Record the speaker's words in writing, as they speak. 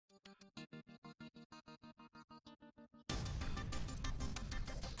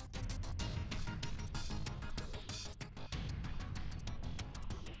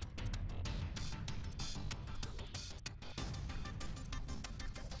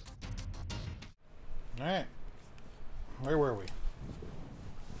Alright. Where were we?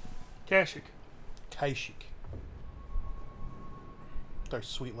 Kashyyyk. Kashyyyk. With our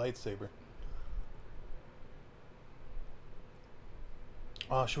sweet lightsaber.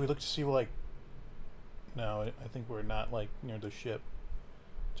 Oh, should we look to see, like... No, I think we're not, like, near the ship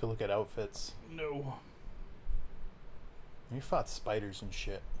to look at outfits. No. We fought spiders and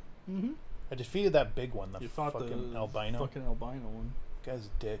shit. Mm-hmm. I defeated that big one, the You fought fucking the albino. fucking albino one. Guy's a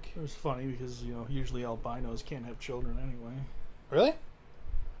dick. It was funny because, you know, usually albinos can't have children anyway. Really?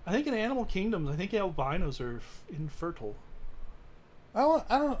 I think in Animal Kingdoms, I think albinos are infertile. I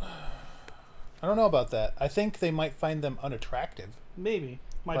don't know about that. I think they might find them unattractive. Maybe.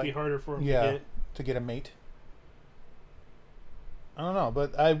 Might Like, be harder for them to get a mate. I don't know,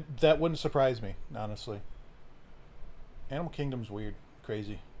 but that wouldn't surprise me, honestly. Animal Kingdom's weird.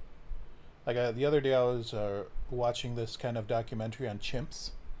 Crazy. Like, the other day I was watching this kind of documentary on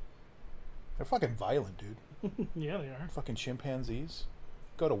chimps. They're fucking violent, dude. Yeah, they are. Fucking chimpanzees.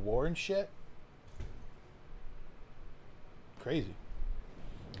 Go to war and shit. Crazy.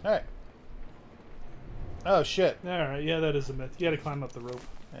 Alright. Oh, shit. Alright, yeah, that is a myth. You gotta climb up the rope.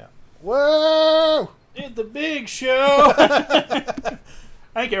 Yeah. Whoa! It's the big show! I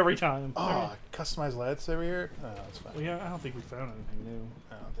think every time. Oh, customized lightsaber here? Oh, that's fine. Well, yeah, I don't think we found anything new.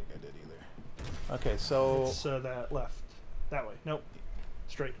 I don't think I did either. Okay, so... It's that left. That way. Nope.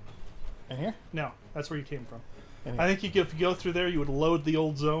 Straight. In here? No, that's where you came from. In I here. think if you go through there, you would load the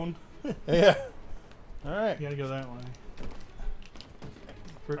old zone. Yeah. Alright. You gotta go that way.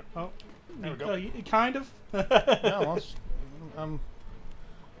 Oh. There we go. Kind of. No,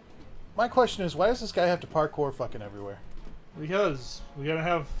 my question is, why does this guy have to parkour fucking everywhere? Because we gotta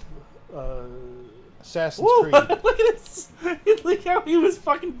have... Assassin's Woo! Creed. Look at this! Look how he was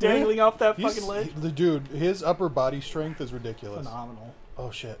fucking dangling off that fucking ledge. The dude, his upper body strength is ridiculous. Phenomenal.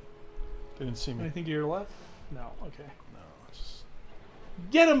 Oh shit. Didn't see me. Anything to your left? No, okay. No, it's just...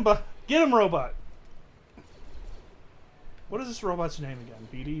 Get him, robot! What is this robot's name again?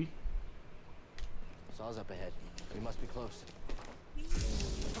 BD? Saw's up ahead. We must be close.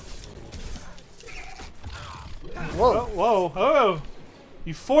 Whoa! Oh, whoa, oh!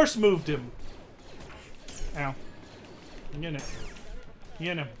 You force moved him. Ow. I'm getting it.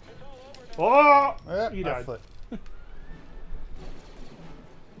 Getting him. Oh! He died.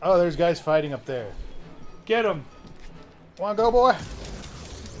 Oh, there's guys fighting up there. Get him. Wanna go, boy?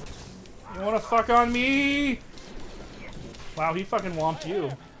 You wanna fuck on me? Wow, he fucking whomped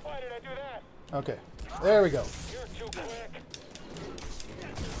you. Why did I do that? Okay. There we go. You're too quick.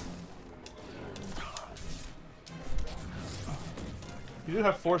 You do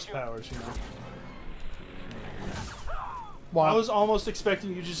have force powers, you know. Wow. I was almost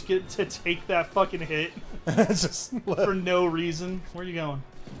expecting you just get to take that fucking hit Just for no reason. Where are you going?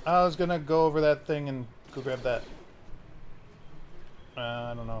 I was gonna go over that thing and go grab that.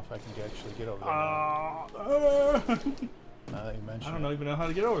 I don't know if I can actually get over there. Now that you mention I don't even know how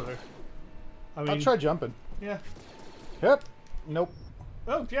to get over there. I mean, I'll try jumping. Yeah. Yep. Nope.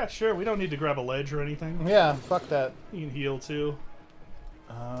 Oh, yeah, sure. We don't need to grab a ledge or anything. Yeah, fuck that. You can heal, too.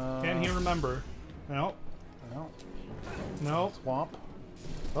 Can he remember? No. No. No. Swamp.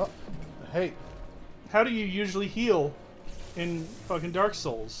 Oh. Hey. How do you usually heal in fucking Dark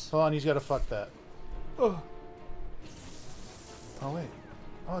Souls? Hold on, he's gotta fuck that. Oh. Oh, wait.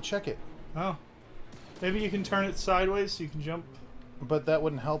 Oh, check it. Oh. Maybe you can turn it sideways so you can jump. But that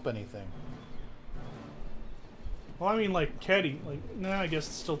wouldn't help anything. Well, I mean, like, Keddy. Like, nah, I guess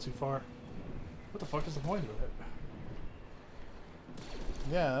it's still too far. What the fuck is the point of it?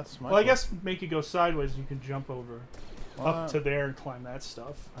 Yeah, that's my Well, I point. guess make it go sideways and you can jump over Well, up to there and climb that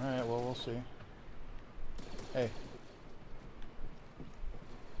stuff. Alright, well, we'll see. Hey.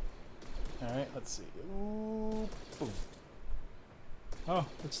 Alright, let's see. Ooh, boom. Oh,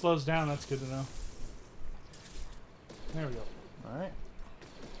 it slows down. That's good to know. There we go. Alright.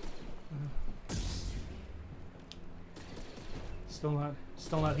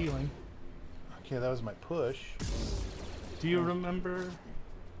 Still not healing. Okay, that was my push. Do you remember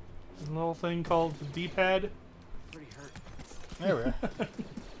the little thing called the D-pad? Pretty hurt. There we are.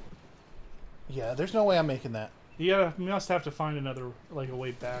 Yeah, there's no way I'm making that. Yeah, you must have to find another, like, a way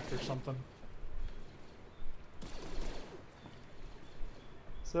back or something.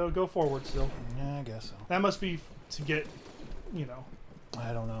 So go forward still. Yeah, I guess so. That must be to get, you know.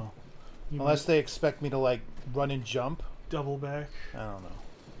 I don't know. You Unless they expect me to, like, run and jump. double back. I don't know.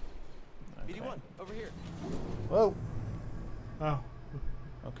 Okay. BD1, over here. Whoa. Oh,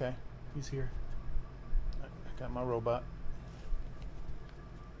 Okay. he's here. I got my robot.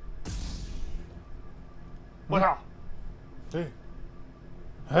 Wow. Hey.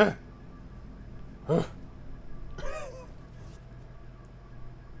 Huh? Oh.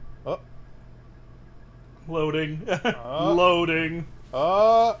 Loading. Loading.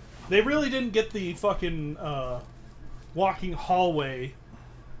 They really didn't get the fucking walking hallway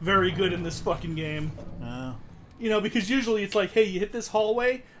very good in this fucking game. You know, because usually it's like, hey, you hit this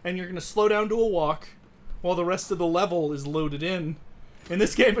hallway and you're gonna slow down to a walk while the rest of the level is loaded in. In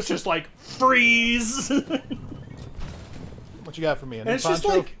this game, it's just like, freeze! What you got for me? A new And it's poncho?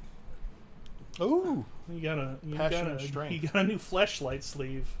 just like, Ooh. you got a new fleshlight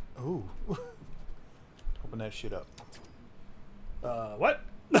sleeve. Ooh. Open that shit up. What?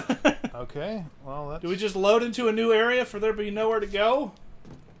 Okay. Well, that's... Do we just load into a new area for there to be nowhere to go?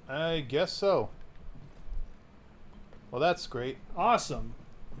 I guess so. Well, that's great. Awesome.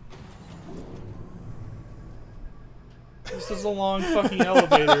 This is a long fucking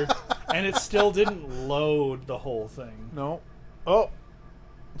elevator, and it still didn't load the whole thing. No. Oh!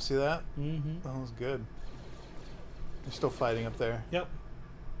 See that? Mm-hmm. That was good. They're still fighting up there. Yep.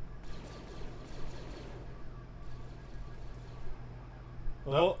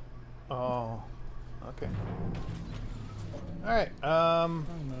 Oh. Oh. Okay. Alright,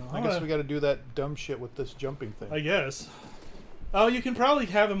 I guess we gotta do that dumb shit with this jumping thing. I guess. Oh, you can probably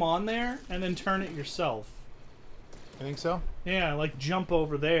have him on there, and then turn it yourself. You think so? Yeah, like jump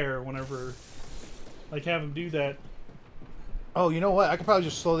over there whenever... Like have him do that. Oh, you know what? I could probably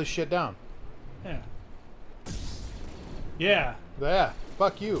just slow this shit down. Yeah. Yeah. Yeah.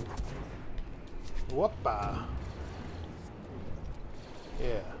 Fuck you. Whoopa.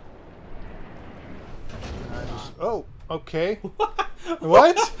 Yeah. Oh, okay.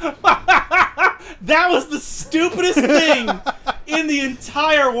 What? That was the stupidest thing in the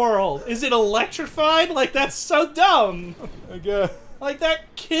entire world. Is it electrified? Like, that's so dumb. Okay. Like,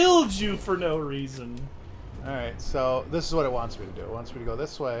 that killed you for no reason. Alright, so this is what it wants me to do. It wants me to go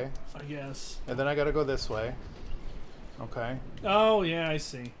this way. I guess. And then I gotta go this way. Okay. Oh, yeah, I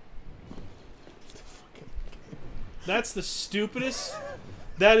see. That's the stupidest...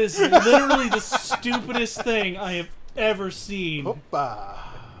 That is literally the stupidest thing I have ever seen. Hoppa.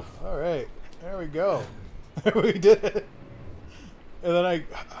 Alright. There we go. We did it. And then I...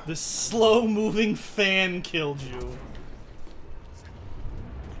 The slow-moving fan killed you.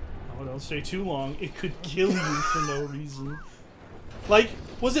 Oh, don't stay too long. It could kill you for no reason. Like,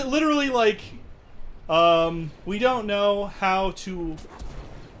 was it literally like... we don't know how to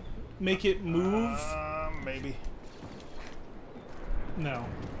make it move? Maybe. No.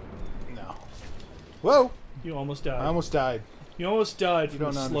 No. Whoa! You almost died. I almost died. You almost died from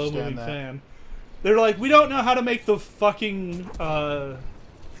don't a slow-moving understand that. fan. They're like, we don't know how to make the fucking, like,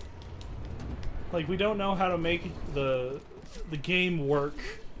 we don't know how to make the game work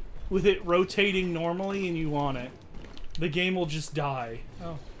with it rotating normally and you on it. The game will just die.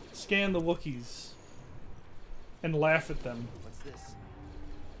 Oh. Scan the Wookiees. And laugh at them. What's this?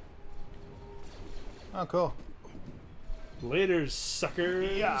 Oh, cool. Later,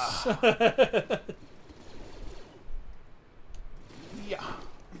 suckers. Yeah. Yeah.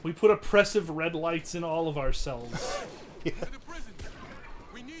 We put oppressive red lights in all of our cells. Yeah. To the prison.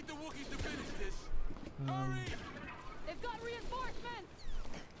 We need the Wookiees to finish this. Hurry! They've got reinforcements.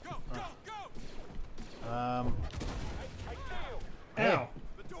 Go, go, go! Ow. The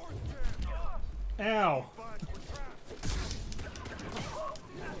door's jammed. Ow. Fine, we're trapped.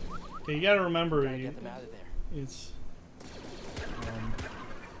 Okay, you gotta remember, Gotta get them out of there. it's...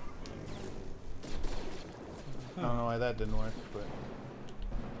 I don't know why that didn't work, but...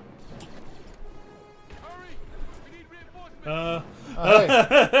 Hurry! We need reinforcements.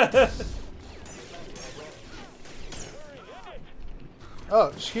 Hey. Oh,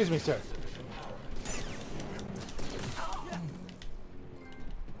 excuse me, sir.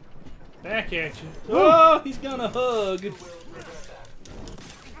 Back at you. Oh, he's gonna hug.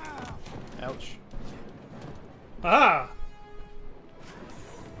 Ouch. Ah!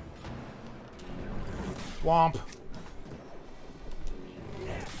 Womp.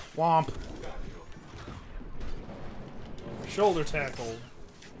 Womp. Shoulder tackle.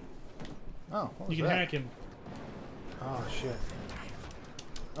 Oh, what was You can that? hack him. Oh, shit.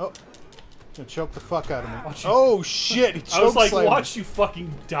 Oh. Gonna choke the fuck out of me. Watch you- Oh, shit! He I was like, chokeslammed me. watch you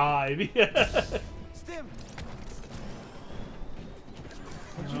fucking die. Stim!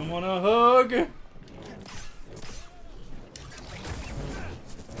 I want a hug.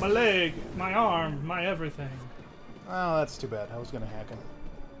 My leg, my arm, my everything. Oh, that's too bad. I was gonna hack him.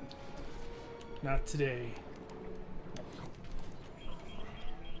 Not today.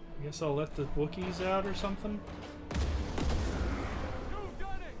 I guess I'll let the Wookiees out or something. You've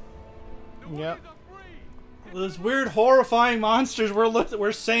done it! The Yep. Wookiees are free! Those weird, horrifying monsters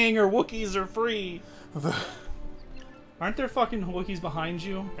we're saying are Wookiees are free. Aren't there fucking Wookiees behind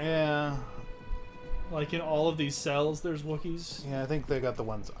you? Yeah. Like in all of these cells, there's Wookiees. Yeah, I think they got the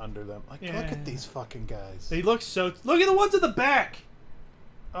ones under them. Like, Yeah. look at these fucking guys. They look so... Look at the ones in the back!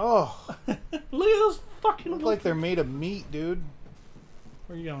 Oh. Look at those fucking... Look like they're made of meat, dude.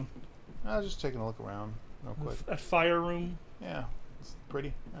 Where are you going? I was just taking a look around real quick. That fire room. Yeah. It's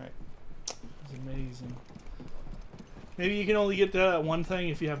pretty. Alright. It's amazing. Maybe you can only get that one thing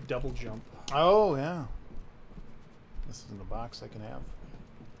if you have double jump. Oh, yeah. This isn't a box I can have.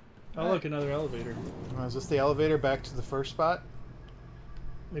 Oh, look, another elevator. Is this the elevator back to the first spot?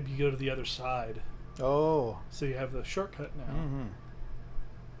 Maybe you go to the other side. Oh. So you have the shortcut now. Mm-hmm.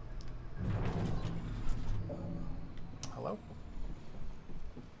 Hello?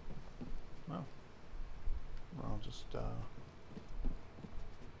 No. Well, just,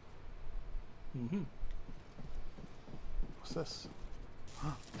 Mm-hmm. What's this? Huh,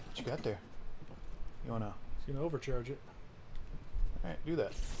 what you got there? You wanna... It's gonna overcharge it. Alright, do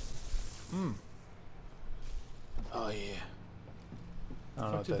that. Hmm. Oh, yeah. I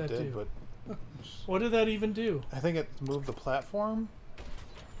don't know what that did, but... What did that even do? I think it moved the platform.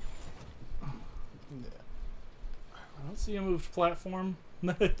 I don't see a moved platform.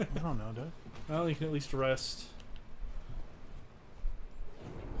 I don't know, dude. Well, you can at least rest.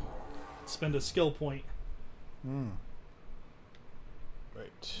 Spend a skill point. Hmm.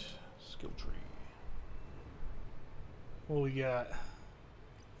 Right. Skill tree. What we got?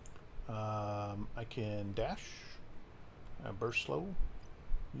 I can dash. Burst slow.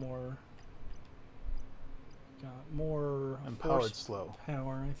 More. Got more. Empowered force slow.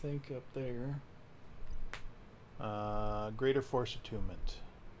 Power, I think, up there. Greater force attunement.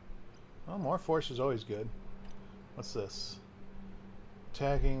 Well, more force is always good. What's this?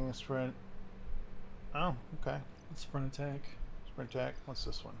 Attacking, sprint. Oh, okay. Sprint attack. Sprint attack. What's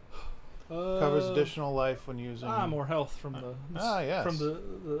this one? Covers additional life when using... more health from the... yes. From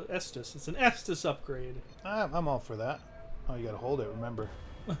the Estus. It's an Estus upgrade. I'm all for that. Oh, you gotta hold it, remember.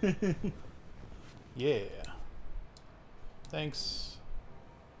 Yeah. Thanks.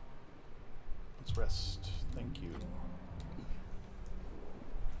 Let's rest. Thank you.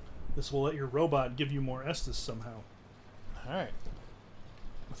 This will let your robot give you more Estus somehow. Alright.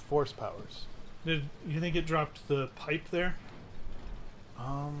 With force powers. Did you think it dropped the pipe there?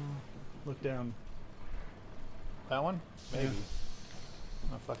 Look down. That one? Maybe.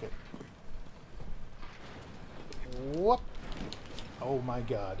 Yeah. Oh, fuck it. Whoop! Oh my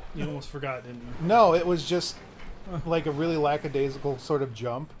god. You almost forgot, didn't you? No, it was just like a really lackadaisical sort of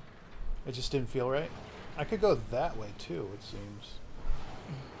jump. It just didn't feel right. I could go that way too, it seems.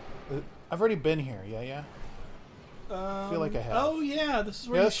 I've already been here, yeah? I feel like I have. Oh yeah, this is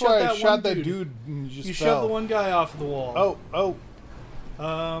where Yeah, you that's why I shot that dude. dude and just You fell. shoved the one guy off the wall. Oh.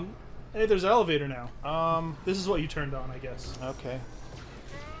 Hey, there's an elevator now. This is what you turned on, I guess. Okay.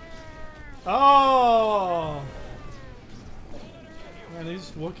 Oh! Man,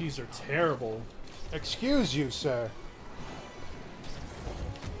 these Wookiees are terrible. Excuse you, sir.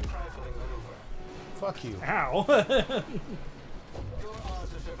 Fuck you. Ow!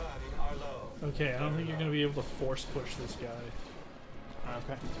 Okay, I don't think you're gonna be able to force push this guy.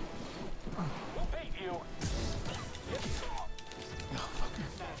 Okay. We'll beat you.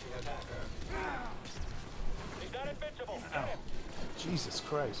 He's not invincible. Ow. Jesus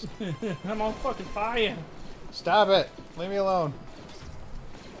Christ. I'm on fucking fire! Stop it! Leave me alone.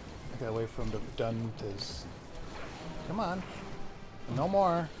 I gotta wait for him to be done with his... Come on. No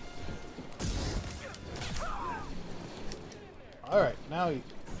more. Alright, now you...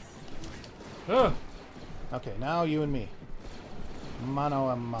 Ugh. Okay, now you and me. Mano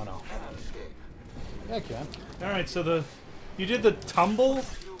a mano. Yeah, I can. Alright, so you did the tumble,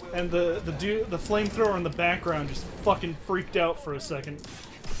 and the flamethrower in the background just fucking freaked out for a second.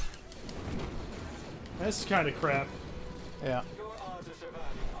 This is kind of crap. Yeah.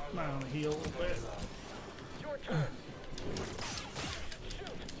 I'm gonna heal a little bit. Your turn.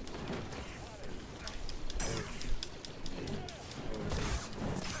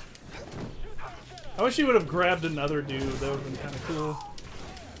 I wish he would have grabbed another dude. That would have been kind of cool.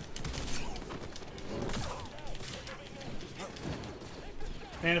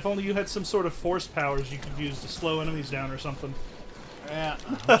 Man, if only you had some sort of force powers you could use to slow enemies down or something. Yeah,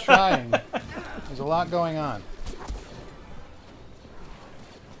 I'm trying. There's a lot going on.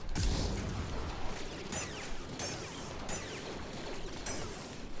 Get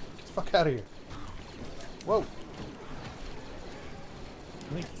the fuck out of here. Whoa.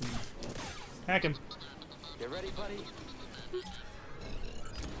 Hack him. Get ready, buddy.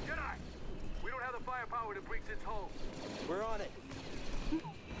 Jedi, we don't have the firepower to breach its hull. We're on it.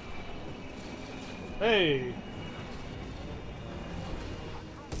 Hey.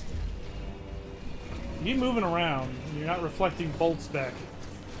 You moving around. You're not reflecting bolts back.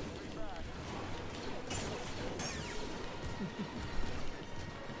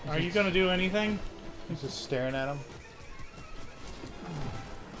 Are you gonna do anything? He's just staring at him.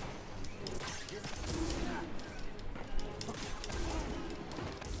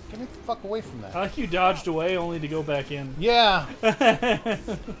 Get me the fuck away from that. I like you dodged away only to go back in. Yeah. Excuse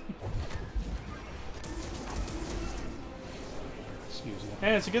me.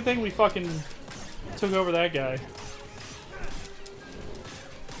 And it's a good thing we fucking took over that guy.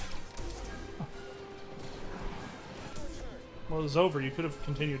 Well, it was over. You could have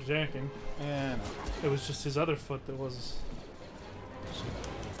continued attacking. Yeah. It was just his other foot that was...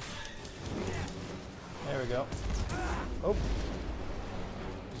 There we go. Oh.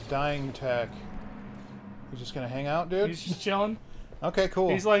 His dying attack. He's just gonna hang out, dude? He's just chilling. Okay, cool.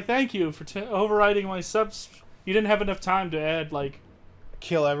 He's like, thank you for overriding my subs... You didn't have enough time to add, like...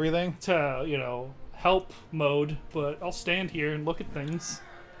 Kill everything? To, you know, help mode, but I'll stand here and look at things.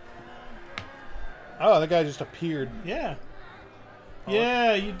 Oh, that guy just appeared. Yeah.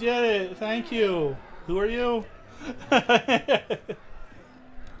 Yeah, you did it. Thank you. Who are you? I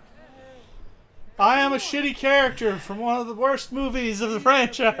am a shitty character from one of the worst movies of the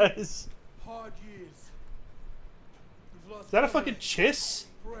franchise. Hard years. We've lost Is that a fucking Chiss?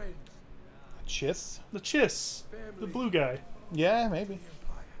 friends. Chiss? The Chiss. The blue guy. Yeah, maybe.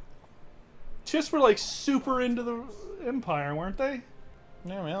 Chiss were like super into the Empire, weren't they?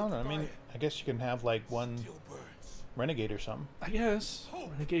 Yeah, I don't know. I mean, I guess you can have like one Still burns. renegade or something. I guess.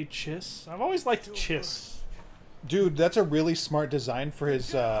 Renegade Chiss. I've always liked Chiss. Dude, that's a really smart design for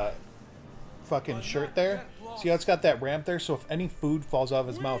his fucking shirt there. See how it's got that ramp there? So if any food falls out of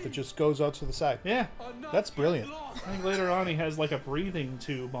his mouth, it just goes out to the side. Yeah. That's brilliant. I think later on he has like a breathing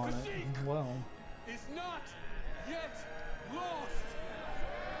tube on it as well. Is not yet lost.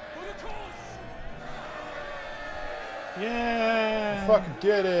 For the cause. Yeah. I fucking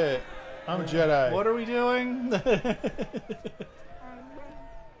did it. I'm a Jedi. What are we doing?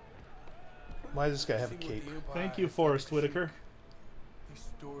 Why does this guy have a cape? Thank you, Forrest Whitaker. These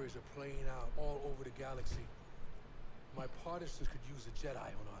stories are playing out all over the galaxy. My partisans could use a Jedi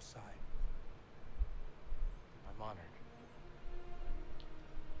on our side. I'm honored.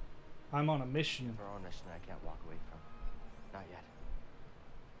 I'm on a mission. For a mission I can't walk away from. Not yet.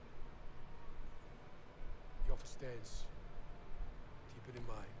 The offer stands. Keep it in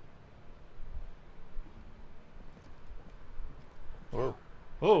mind. Whoa.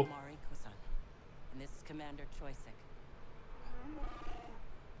 Oh. Mari Kosan. And this is Commander Choisik.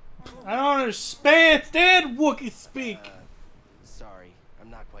 I don't understand Wookie speak. Sorry, I'm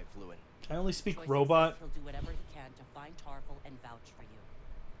not quite fluent. I only speak Choisik robot. says he'll do whatever he can to find Tarful and vouch for you.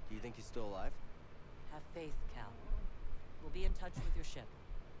 Do you think he's still alive? Have faith, Cal. We'll be in touch with your ship.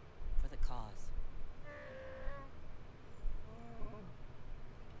 For the cause.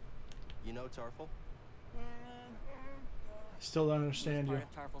 You know Tarful? I still don't understand you. Part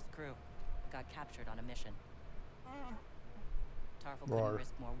of Tarful's crew. Got captured on a mission. Tarful Roar. couldn't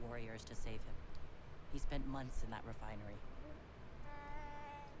risk more warriors to save him. He spent months in that refinery.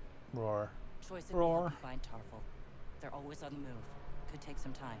 Roar. Choice will Roar. help you find Tarful. They're always on the move. Could take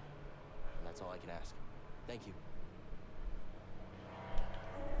some time. And that's all I can ask. Thank you.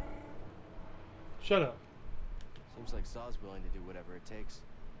 Shut up. Seems like Saw's willing to do whatever it takes.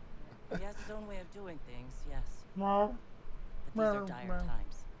 He has his own way of doing things, yes. Look But these are dire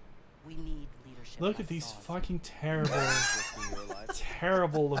times. We need leadership. at like these Saw's. fucking terrible, Risking your life.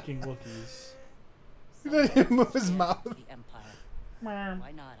 terrible looking Wookiees. He didn't even move his Someone mouth. The Empire.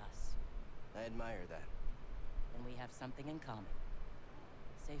 Why not us? I admire that. And we have something in common.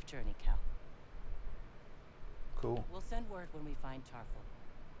 Safe journey, Cal. Cool. We'll send word when we find Tarful.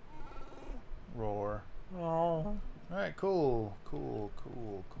 Roar. Oh. Alright, cool. Cool.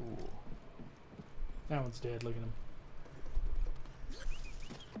 That one's dead. Look at him.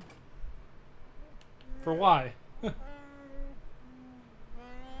 For why?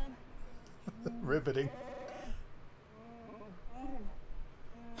 Riveting.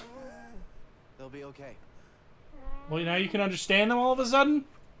 They'll be okay. Well, now you can understand them all of a sudden?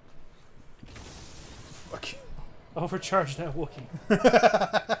 Fuck. Overcharge that Wookiee.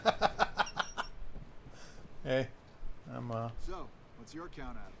 Hey. I'm So, what's your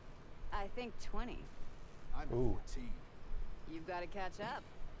count at? I think 20. I'm at Ooh. 14. You've got to catch up.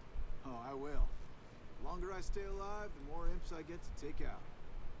 Oh, I will. The longer I stay alive, the more imps I get to take out.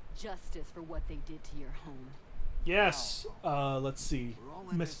 Justice for what they did to your home. Yes. Let's see. We're all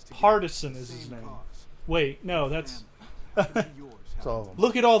in Miss this together. Partisan is his Same name. cause. Wait, no, that's. Family. Yours, It's all of them.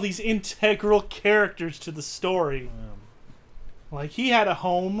 Look at all these integral characters to the story. Like he had a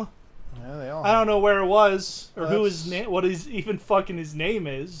home. Yeah, they all. I don't know where it was or Well, who his that's- name, what his even fucking his name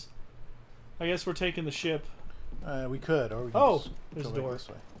is. I guess we're taking the ship. We could, or we can Oh, just there's go a back door. this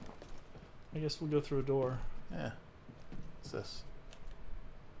way. I guess we'll go through a door. Yeah. What's this?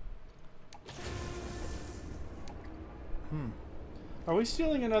 Are we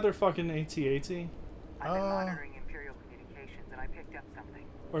stealing another fucking AT-AT? I've been monitoring Imperial communications and I picked up something.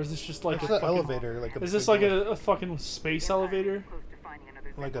 Or is this just like It's a an fucking... elevator, like a. Is this big like lift. a fucking space elevator? Close to finding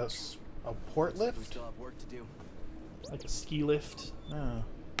another Like a, a port We lift? still have work to do. Like a ski lift? No.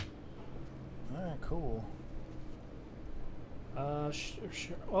 Alright, cool.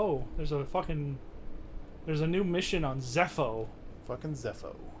 Oh, there's a fucking... There's a new mission on Zepho. Fucking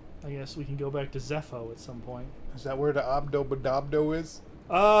Zepho. I guess we can go back to Zepho at some point. Is that where the Obdo Badobdo is?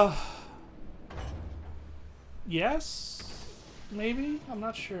 Yes? Maybe? I'm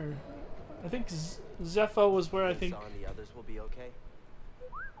not sure. I think Zepho was where I think... Saw and the others will be okay.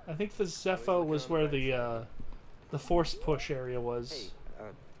 I think the Zepho was where the force push area was. Hey,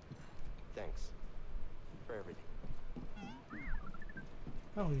 thanks for everything.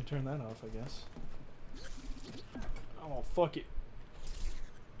 Oh, we can turn that off, I guess. Oh, fuck it.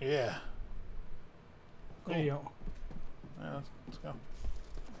 Yeah. There you go. Yeah, let's go.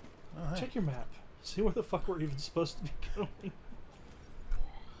 Oh, hey. Check your map. See where the fuck we're even supposed to be going.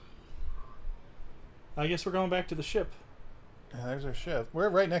 I guess we're going back to the ship. Yeah, there's our ship. We're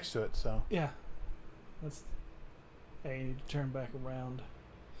right next to it, so. Yeah. Let's... Hey, you need to turn back around.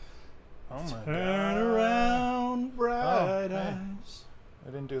 Oh my Turn god. around, bright hey. eyes.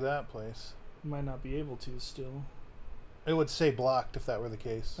 I didn't do that place. You might not be able to still. It would say blocked if that were the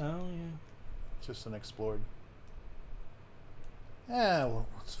case. Oh, yeah. It's just an explored. Yeah, well,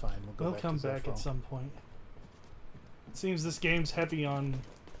 it's fine. We'll go We'll back come to back Zepho. at some point. It seems this game's heavy on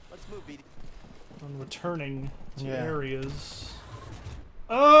Let's move, BD. returning to Yeah. areas.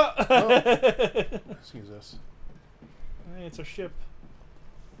 Oh! Excuse us. Hey, it's our ship.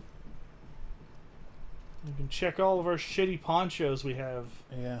 We can check all of our shitty ponchos we have.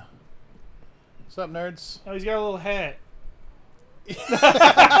 Yeah. What's up, nerds? Oh, he's got a little hat.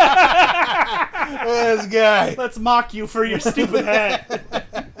 This guy. Let's mock you for your stupid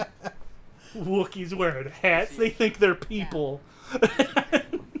hat. Wookiees wearing hats. They think they're people. Mari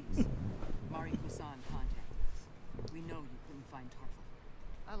Kusan contacted us. We know you couldn't find Tarful.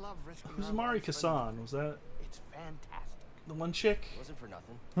 I love risking Who's our Mari lives for Kasan? nothing. Was that It's fantastic. the one chick? It wasn't for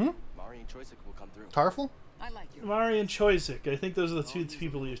nothing. Hmm? Mari and Choisik will come through. Tarful? I like your Mari and Choisik. I think those are the two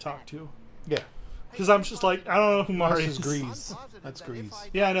people you talk to. Yeah. Because I'm just like, I don't know who Mari This is is. Grease. That's Grease.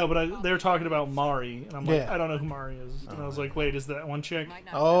 Yeah, I know, but they were talking about Mari, and I'm like, Yeah. I don't know who Mari is. And I was like, wait, is that one chick? might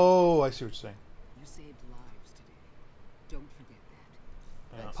not Oh, I see what you're saying. You saved lives today. Don't forget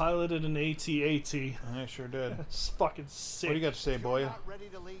that. Yeah. Piloted an AT-AT. I sure did. It's fucking sick. What do you got to say, boy? ready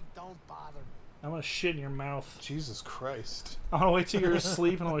to leave, don't bother me. I'm gonna shit in your mouth. Jesus Christ. I'm gonna wait till you're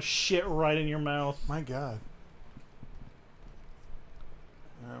asleep and I'm gonna shit right in your mouth. My God.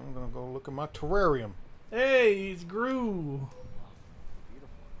 I'm gonna go look at my terrarium. Hey, it's Gru.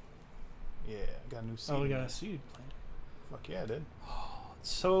 Yeah, I got a new seed. Oh, we in got there. a seed plant. Fuck yeah, I did. It's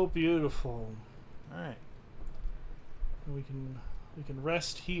so beautiful. Alright. And we can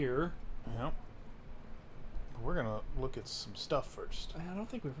rest here. Yep. But we're gonna look at some stuff first. I don't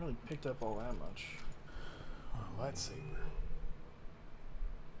think we've really picked up all that much. Oh, lightsaber.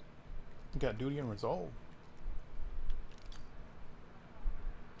 You got duty and resolve.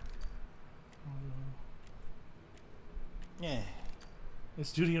 Yeah.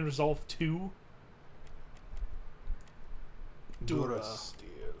 Is Duty and Resolve 2? Dura. Durasteel.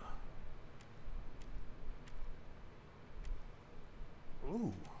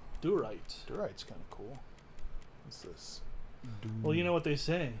 Ooh. Durite. Durite's kind of cool. What's this? Well, you know what they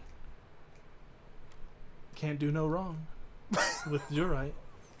say. Can't do no wrong. With Durite.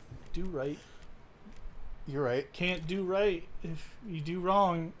 Do right. You're right. Can't do right if you do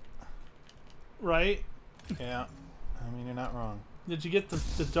wrong. Right? Yeah. I mean, you're not wrong. Did you get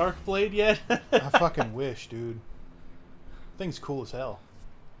the Dark Blade yet? I fucking wish, dude. Thing's cool as hell.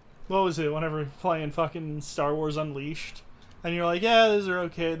 What was it? Whenever playing fucking Star Wars Unleashed, and you're like, yeah, those are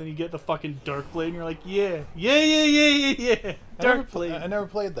okay. Then you get the fucking Dark Blade, and you're like, yeah, Dark Blade. I never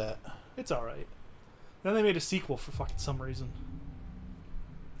played that. It's all right. Then they made a sequel for fucking some reason,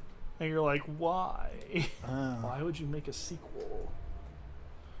 and you're like, why? Oh. Why would you make a sequel?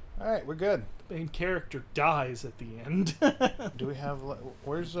 All right, we're good. The main character dies at the end. Do we have?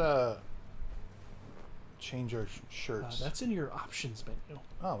 Where's change our shirts. That's in your options menu.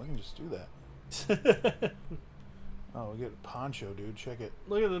 Oh, we can just do that. Oh, we get a poncho, dude. Check it.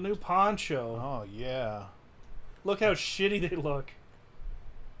 Look at the new poncho. Oh, yeah. Look how shitty they look.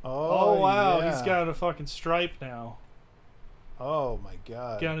 Oh, wow, yeah. he's got a fucking stripe now. Oh, my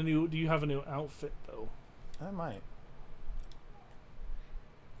God. Got a new... Do you have a new outfit, though? I might.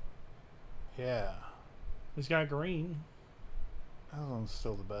 Yeah. He's got green. That one's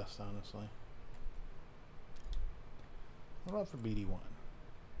still the best, honestly. What about for BD1?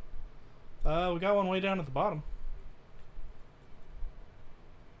 We got one way down at the bottom.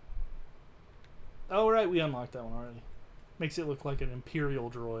 Oh, right, we unlocked that one already. Makes it look like an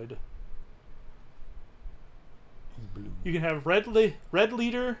Imperial droid. He's blue. You can have red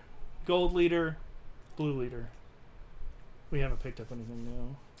leader, gold leader, blue leader. We haven't picked up anything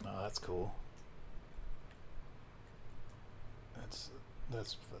new. Oh, that's cool.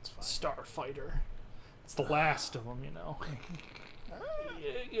 That's fine. Starfighter. It's the last of them, you know.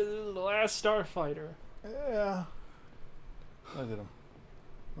 The last Starfighter. Yeah. Look at him.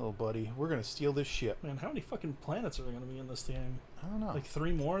 Little buddy. We're going to steal this ship. Man, how many fucking planets are there going to be in this game? I don't know. Like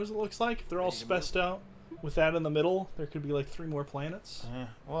 3 more, as it looks like? If they're all spec'd out with that in the middle, there could be like 3 more planets.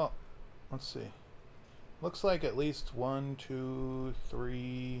 Well, let's see. Looks like at least 1, 2,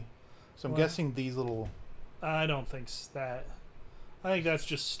 3. So I'm guessing these little... I don't think that. I think that's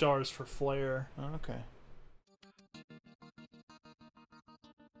just stars for flair. Oh, okay.